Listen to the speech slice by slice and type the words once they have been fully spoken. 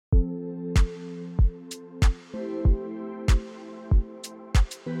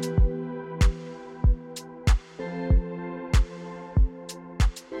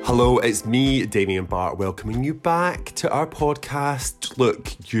Hello, it's me, Damien Bart, welcoming you back to our podcast.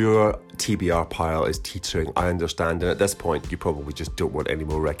 Look, your TBR pile is teetering, I understand, and at this point you probably just don't want any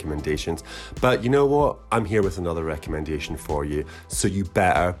more recommendations. But you know what? I'm here with another recommendation for you, so you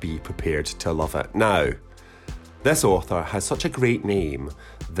better be prepared to love it. Now, this author has such a great name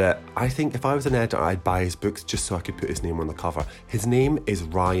that I think if I was an editor, I'd buy his books just so I could put his name on the cover. His name is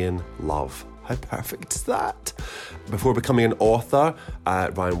Ryan Love. How perfect is that? Before becoming an author,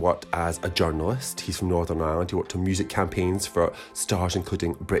 Ryan worked as a journalist. He's from Northern Ireland. He worked on music campaigns for stars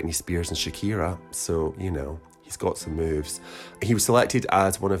including Britney Spears and Shakira. So, you know, he's got some moves. He was selected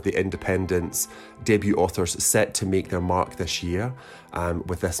as one of the Independent's debut authors set to make their mark this year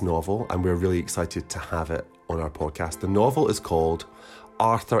with this novel, and we're really excited to have it on our podcast. The novel is called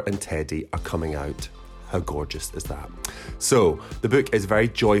Arthur and Teddy Are Coming Out. How gorgeous is that? So, the book is a very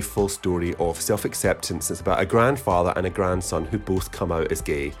joyful story of self-acceptance. It's about a grandfather and a grandson who both come out as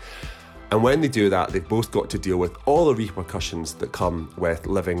gay. And when they do that, they've both got to deal with all the repercussions that come with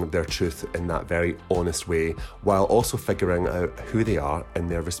living their truth in that very honest way, while also figuring out who they are in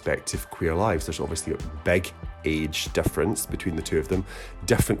their respective queer lives. There's obviously a big age difference between the two of them,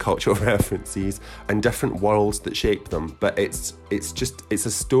 different cultural references, and different worlds that shape them. But it's a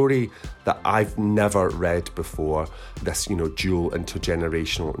story that I've never read before, this, dual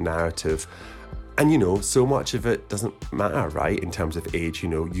intergenerational narrative. And, so much of it doesn't matter, right, in terms of age.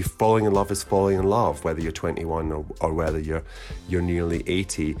 You falling in love is falling in love, whether you're 21 or whether you're nearly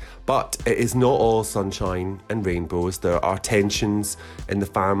 80. But it is not all sunshine and rainbows. There are tensions in the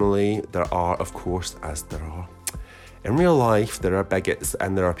family. There are, of course, as there are in real life, there are bigots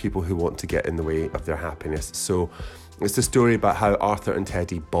and there are people who want to get in the way of their happiness. So it's a story about how Arthur and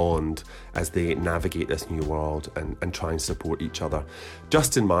Teddy bond as they navigate this new world and try and support each other.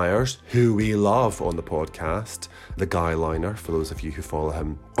 Justin Myers, who we love on the podcast, the guy liner, for those of you who follow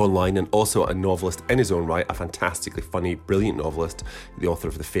him online, and also a novelist in his own right, a fantastically funny, brilliant novelist, the author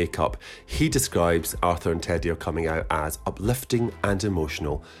of The Fake Up, he describes Arthur and Teddy Are Coming Out as uplifting and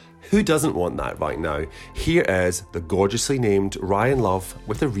emotional. Who doesn't want that right now? Here is the gorgeously named Ryan Love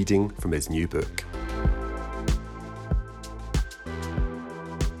with a reading from his new book.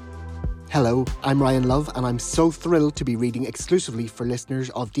 Hello, I'm Ryan Love, and I'm so thrilled to be reading exclusively for listeners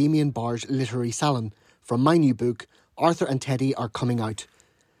of Damien Barr's Literary Salon from my new book, Arthur and Teddy Are Coming Out.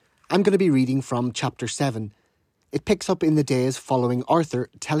 I'm going to be reading from chapter 7. It picks up in the days following Arthur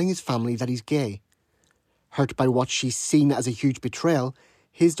telling his family that he's gay. Hurt by what she's seen as a huge betrayal,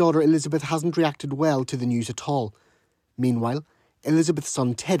 his daughter Elizabeth hasn't reacted well to the news at all. Meanwhile, Elizabeth's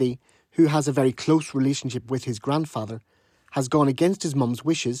son Teddy, who has a very close relationship with his grandfather, has gone against his mum's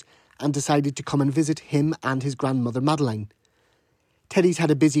wishes and decided to come and visit him and his grandmother Madeline. Teddy's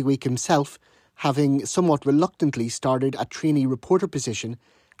had a busy week himself, having somewhat reluctantly started a trainee reporter position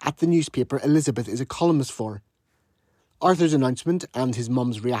at the newspaper Elizabeth is a columnist for. Arthur's announcement and his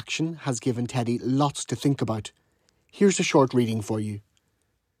mum's reaction has given Teddy lots to think about. Here's a short reading for you.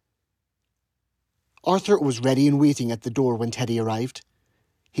 Arthur was ready and waiting at the door when Teddy arrived.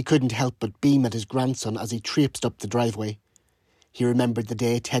 He couldn't help but beam at his grandson as he traipsed up the driveway. He remembered the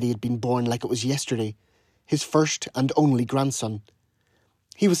day Teddy had been born like it was yesterday, his first and only grandson.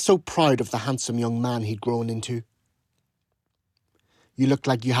 He was so proud of the handsome young man he'd grown into. "You look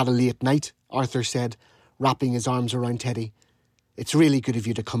like you had a late night," Arthur said, wrapping his arms around Teddy. "It's really good of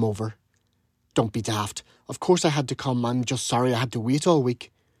you to come over." "Don't be daft. Of course I had to come. I'm just sorry I had to wait all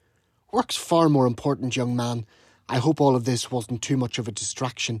week." "Work's far more important, young man. I hope all of this wasn't too much of a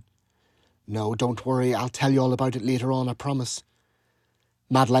distraction." "No, don't worry. I'll tell you all about it later on, I promise."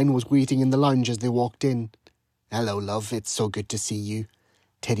 Madeline was waiting in the lounge as they walked in. "Hello, love. It's so good to see you."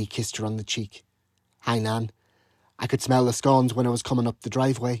 Teddy kissed her on the cheek. "Hi, Nan. I could smell the scones when I was coming up the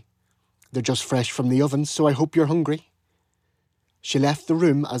driveway. They're just fresh from the oven, so I hope you're hungry." She left the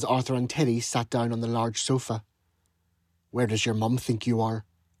room as Arthur and Teddy sat down on the large sofa. "Where does your mum think you are?"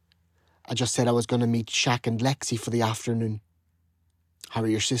 "I just said I was going to meet Shaq and Lexi for the afternoon." "How are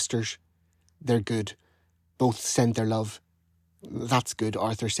your sisters?" "They're good. Both sent their love." "That's good,"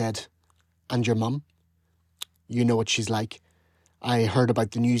 Arthur said. "And your mum?" "You know what she's like. I heard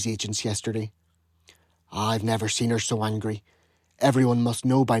about the newsagents yesterday." "I've never seen her so angry. Everyone must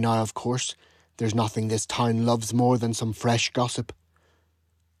know by now, of course. There's nothing this town loves more than some fresh gossip."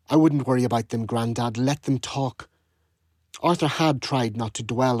 "I wouldn't worry about them, Grandad. Let them talk." Arthur had tried not to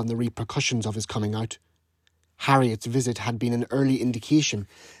dwell on the repercussions of his coming out. Harriet's visit had been an early indication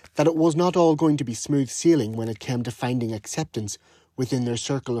that it was not all going to be smooth sailing when it came to finding acceptance within their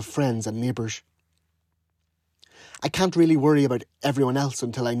circle of friends and neighbours. "I can't really worry about everyone else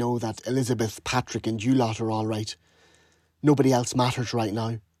until I know that Elizabeth, Patrick and you lot are all right. Nobody else matters right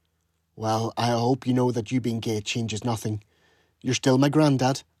now." Well, I hope you know that you being gay changes nothing. You're still my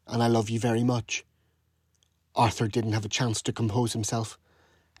granddad, and I love you very much. Arthur didn't have a chance to compose himself.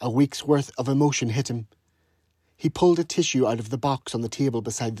 A week's worth of emotion hit him. He pulled a tissue out of the box on the table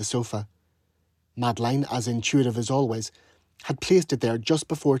beside the sofa. Madeline, as intuitive as always, had placed it there just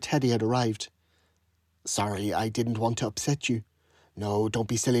before Teddy had arrived. Sorry, I didn't want to upset you. No, don't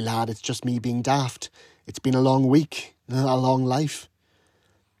be silly, lad, it's just me being daft. It's been a long week, a long life.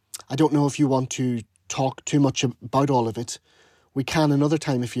 I don't know if you want to talk too much about all of it. We can another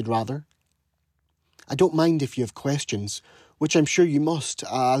time if you'd rather. I don't mind if you have questions, which I'm sure you must.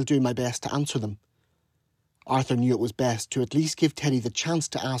 I'll do my best to answer them. Arthur knew it was best to at least give Teddy the chance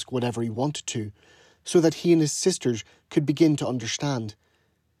to ask whatever he wanted to, so that he and his sisters could begin to understand.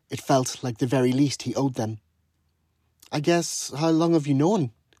 It felt like the very least he owed them. I guess, how long have you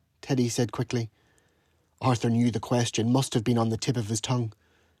known? Teddy said quickly. Arthur knew the question must have been on the tip of his tongue.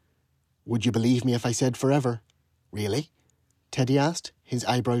 Would you believe me if I said forever? Really? Teddy asked, his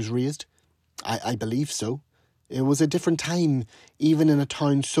eyebrows raised. I believe so. It was a different time, even in a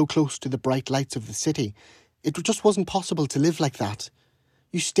town so close to the bright lights of the city. It just wasn't possible to live like that.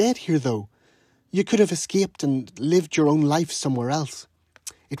 You stayed here, though. You could have escaped and lived your own life somewhere else.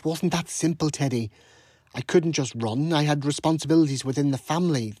 It wasn't that simple, Teddy. I couldn't just run. I had responsibilities within the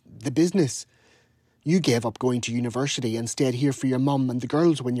family, the business. You gave up going to university and stayed here for your mum and the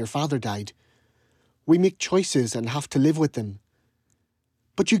girls when your father died. We make choices and have to live with them.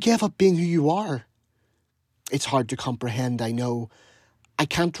 But you gave up being who you are. It's hard to comprehend, I know. I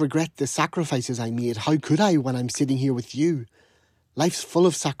can't regret the sacrifices I made. How could I when I'm sitting here with you? Life's full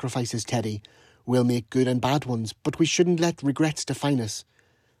of sacrifices, Teddy. We'll make good and bad ones, but we shouldn't let regrets define us.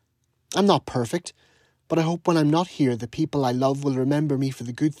 I'm not perfect, but I hope when I'm not here, the people I love will remember me for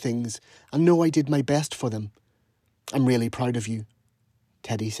the good things and know I did my best for them. I'm really proud of you,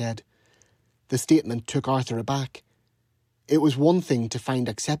 Teddy said. The statement took Arthur aback. It was one thing to find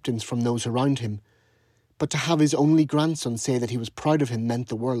acceptance from those around him, but to have his only grandson say that he was proud of him meant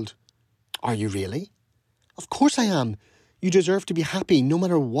the world. Are you really? Of course I am. You deserve to be happy, no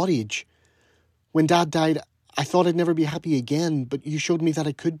matter what age. When Dad died, I thought I'd never be happy again, but you showed me that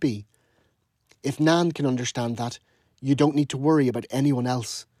I could be. If Nan can understand that, you don't need to worry about anyone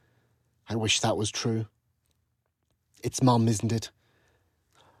else. I wish that was true. It's Mum, isn't it?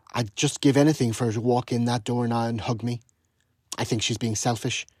 I'd just give anything for her to walk in that door now and hug me. I think she's being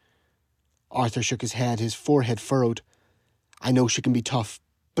selfish. Arthur shook his head, his forehead furrowed. I know she can be tough,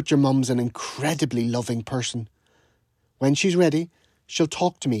 but your mum's an incredibly loving person. When she's ready, she'll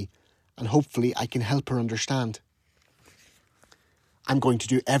talk to me, and hopefully I can help her understand. I'm going to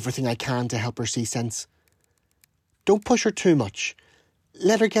do everything I can to help her see sense. Don't push her too much.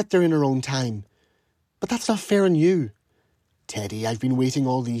 Let her get there in her own time. But that's not fair on you. Teddy, I've been waiting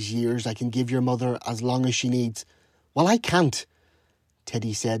all these years. I can give your mother as long as she needs. Well, I can't,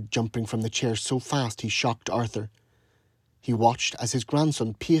 Teddy said, jumping from the chair so fast he shocked Arthur. He watched as his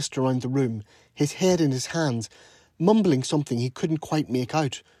grandson paced around the room, his head in his hands, mumbling something he couldn't quite make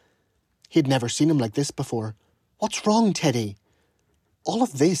out. He had never seen him like this before. What's wrong, Teddy? All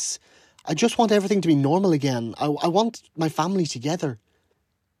of this. I just want everything to be normal again. I want my family together.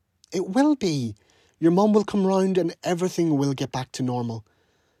 It will be. Your mum will come round and everything will get back to normal.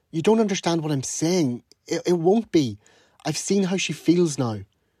 You don't understand what I'm saying. It won't be. I've seen how she feels now.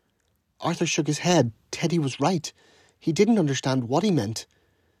 Arthur shook his head. Teddy was right. He didn't understand what he meant.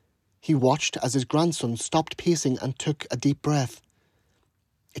 He watched as his grandson stopped pacing and took a deep breath.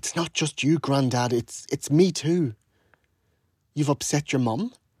 It's not just you, Grandad. It's me too. You've upset your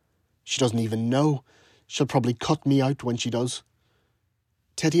mum? She doesn't even know. She'll probably cut me out when she does.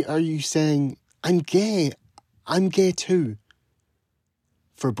 Teddy, are you saying, I'm gay? I'm gay too.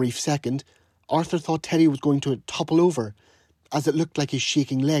 For a brief second, Arthur thought Teddy was going to topple over, as it looked like his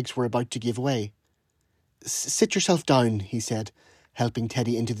shaking legs were about to give way. Sit yourself down, he said, helping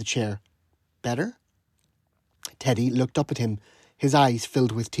Teddy into the chair. Better? Teddy looked up at him, his eyes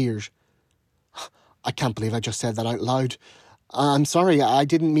filled with tears. I can't believe I just said that out loud. I'm sorry, I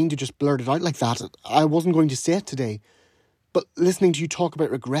didn't mean to just blurt it out like that. I wasn't going to say it today. But listening to you talk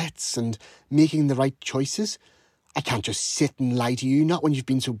about regrets and making the right choices, I can't just sit and lie to you, not when you've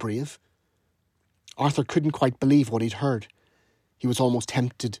been so brave. Arthur couldn't quite believe what he'd heard. He was almost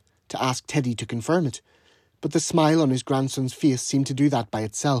tempted to ask Teddy to confirm it, but the smile on his grandson's face seemed to do that by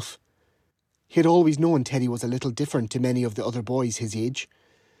itself. He had always known Teddy was a little different to many of the other boys his age,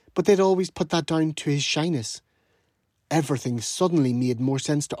 but they'd always put that down to his shyness. Everything suddenly made more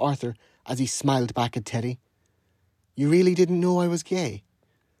sense to Arthur as he smiled back at Teddy. You really didn't know I was gay?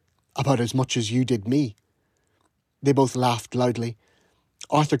 About as much as you did me. They both laughed loudly.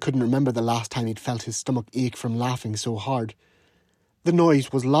 Arthur couldn't remember the last time he'd felt his stomach ache from laughing so hard. The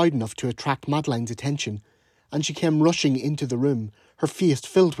noise was loud enough to attract Madeline's attention, and she came rushing into the room, her face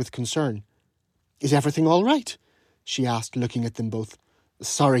filled with concern. "Is everything all right?" she asked, looking at them both.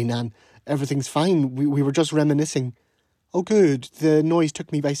 "Sorry, Nan. Everything's fine. We were just reminiscing." "Oh, good. The noise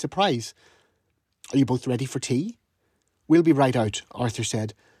took me by surprise. Are you both ready for tea?" "We'll be right out," Arthur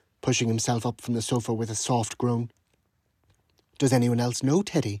said, pushing himself up from the sofa with a soft groan. "Does anyone else know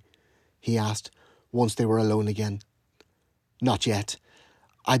Teddy?" he asked, once they were alone again. "Not yet.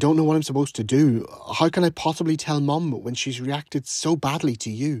 I don't know what I'm supposed to do. How can I possibly tell Mum when she's reacted so badly to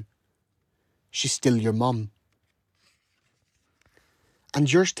you? She's still your mum.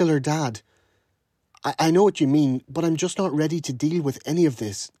 And you're still her dad. I know what you mean, but I'm just not ready to deal with any of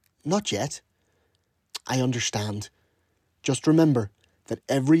this. Not yet." "I understand. Just remember that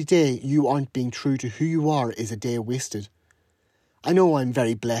every day you aren't being true to who you are is a day wasted. I know I'm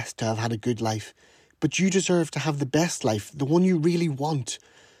very blessed to have had a good life, but you deserve to have the best life, the one you really want,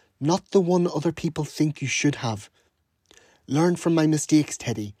 not the one other people think you should have. Learn from my mistakes,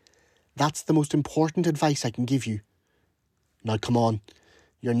 Teddy. That's the most important advice I can give you. Now come on,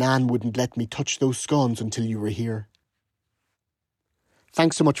 your Nan wouldn't let me touch those scones until you were here."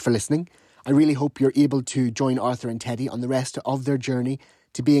 Thanks so much for listening. I really hope you're able to join Arthur and Teddy on the rest of their journey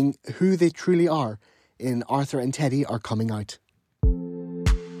to being who they truly are in Arthur and Teddy Are Coming Out.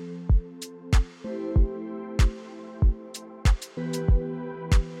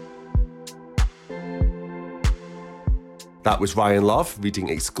 That was Ryan Love reading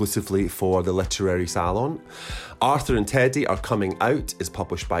exclusively for the Literary Salon. Arthur and Teddy Are Coming Out is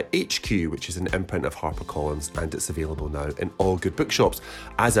published by HQ, which is an imprint of HarperCollins, and it's available now in all good bookshops.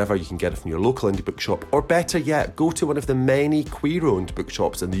 As ever, you can get it from your local indie bookshop, or better yet, go to one of the many queer-owned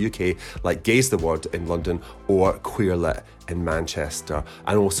bookshops in the UK, like Gaze the Word in London or Queerlit in Manchester.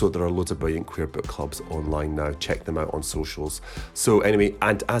 And also there are loads of brilliant queer book clubs online now. Check them out on socials. So anyway,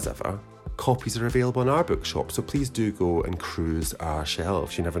 and as ever, copies are available in our bookshop, so please do go and cruise our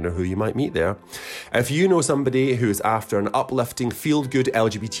shelves. You never know who you might meet there. If you know somebody who is after an uplifting, feel-good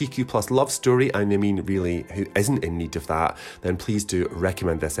LGBTQ plus love story, and I mean really who isn't in need of that, then please do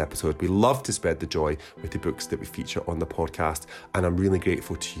recommend this episode. We love to spread the joy with the books that we feature on the podcast, and I'm really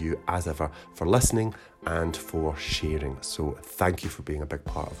grateful to you as ever for listening and for sharing. So thank you for being a big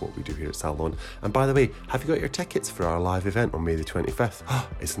part of what we do here at Salon. And by the way, have you got your tickets for our live event on May the 25th?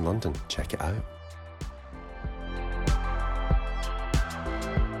 It's in London. Check it out.